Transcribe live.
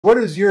What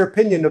is your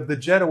opinion of the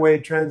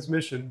Jetaway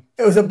transmission?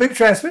 It was a big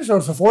transmission. It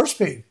was a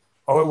 4-speed.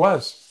 Oh, it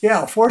was?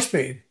 Yeah,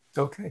 4-speed.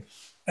 Okay.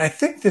 I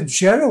think the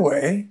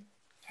Jetaway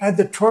had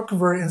the torque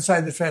converter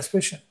inside the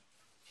transmission.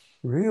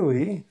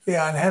 Really?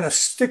 Yeah, and it had a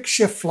stick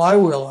shift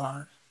flywheel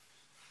on it.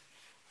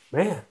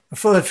 Man.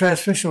 Before the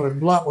transmission was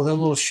blunt with a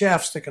little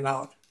shaft sticking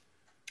out.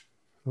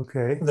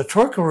 Okay. And the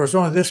torque converter was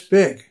only this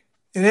big.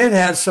 And it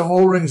had some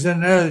O-rings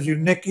in there that you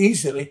nick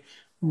easily.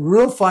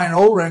 Real fine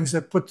O-rings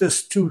that put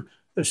this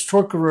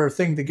torque converter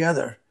thing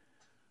together.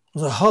 It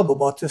was a hub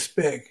about this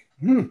big.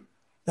 Then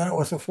it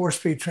was a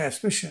 4-speed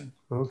transmission.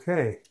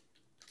 Okay.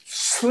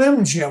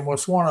 Slim Jim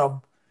was one of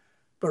them.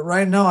 But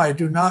right now I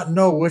do not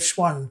know which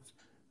one.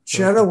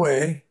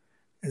 Jetaway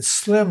and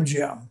Slim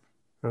Jim.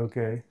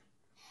 Okay.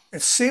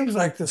 It seems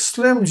like the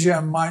Slim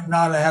Jim might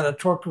not have had a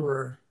torque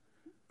converter.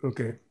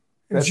 Okay.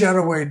 And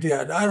Jetaway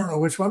did. I don't know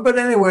which one. But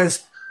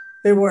anyways,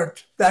 they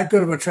weren't that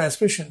good of a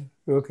transmission.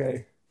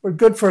 Okay. But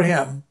good for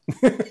him.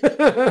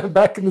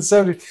 Back in the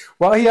 70s.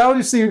 Well, he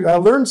obviously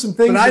learned some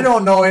things. But I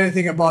don't know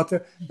anything about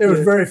them. There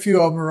was very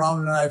few of them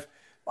around, and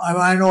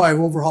I know I've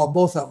overhauled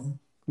both of them.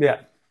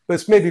 Yeah. But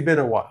it's maybe been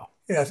a while.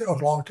 Yeah, a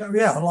long time.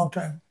 Yeah, a long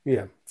time.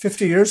 Yeah.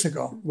 50 years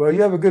ago. Well,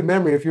 you have a good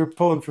memory if you're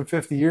pulling from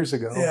 50 years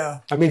ago.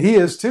 Yeah. I mean, he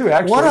is too,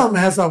 actually. One of them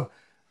has a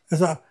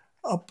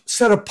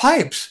set of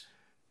pipes,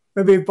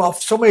 maybe about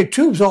so many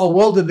tubes all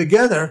welded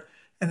together,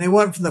 and they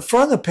went from the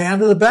front of the pan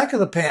to the back of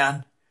the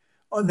pan.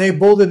 And they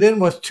bolted in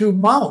with 2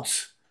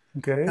 mounts.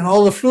 Okay. And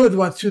all the fluid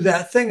went through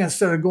that thing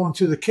instead of going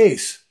through the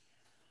case.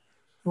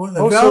 So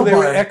they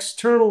were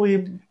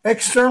externally...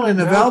 Externally in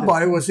the valve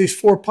body was these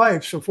 4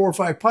 pipes, or 4 or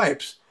 5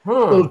 pipes.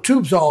 Little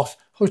tubes all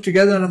hooked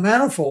together in a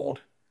manifold.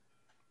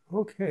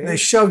 Okay. And they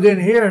shoved in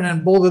here and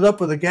then bolted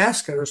up with a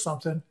gasket or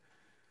something.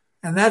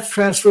 And that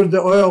transferred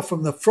the oil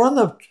from the front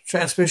of the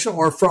transmission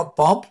or front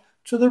pump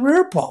to the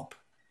rear pump.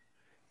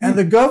 And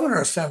the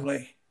governor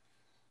assembly.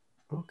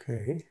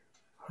 Okay.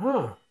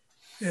 Huh.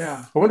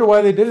 Yeah. I wonder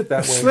why they did it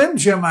that way. Slim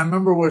Jim, I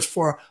remember, was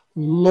for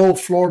low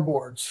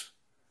floorboards.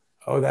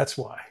 Oh, that's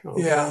why.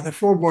 Okay. Yeah, the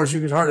floorboards, you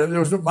could hardly, there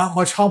was not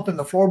much hump in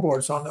the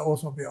floorboards on the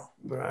Oldsmobile.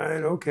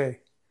 Right, okay.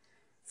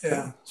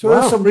 Yeah. So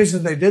there's some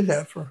reason they did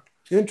that for.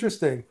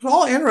 Interesting. It was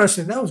all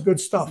interesting. That was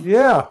good stuff.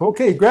 Yeah.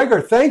 Okay, Gregor,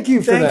 thank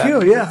you for that.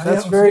 Thank you. Yeah.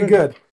 That's very good.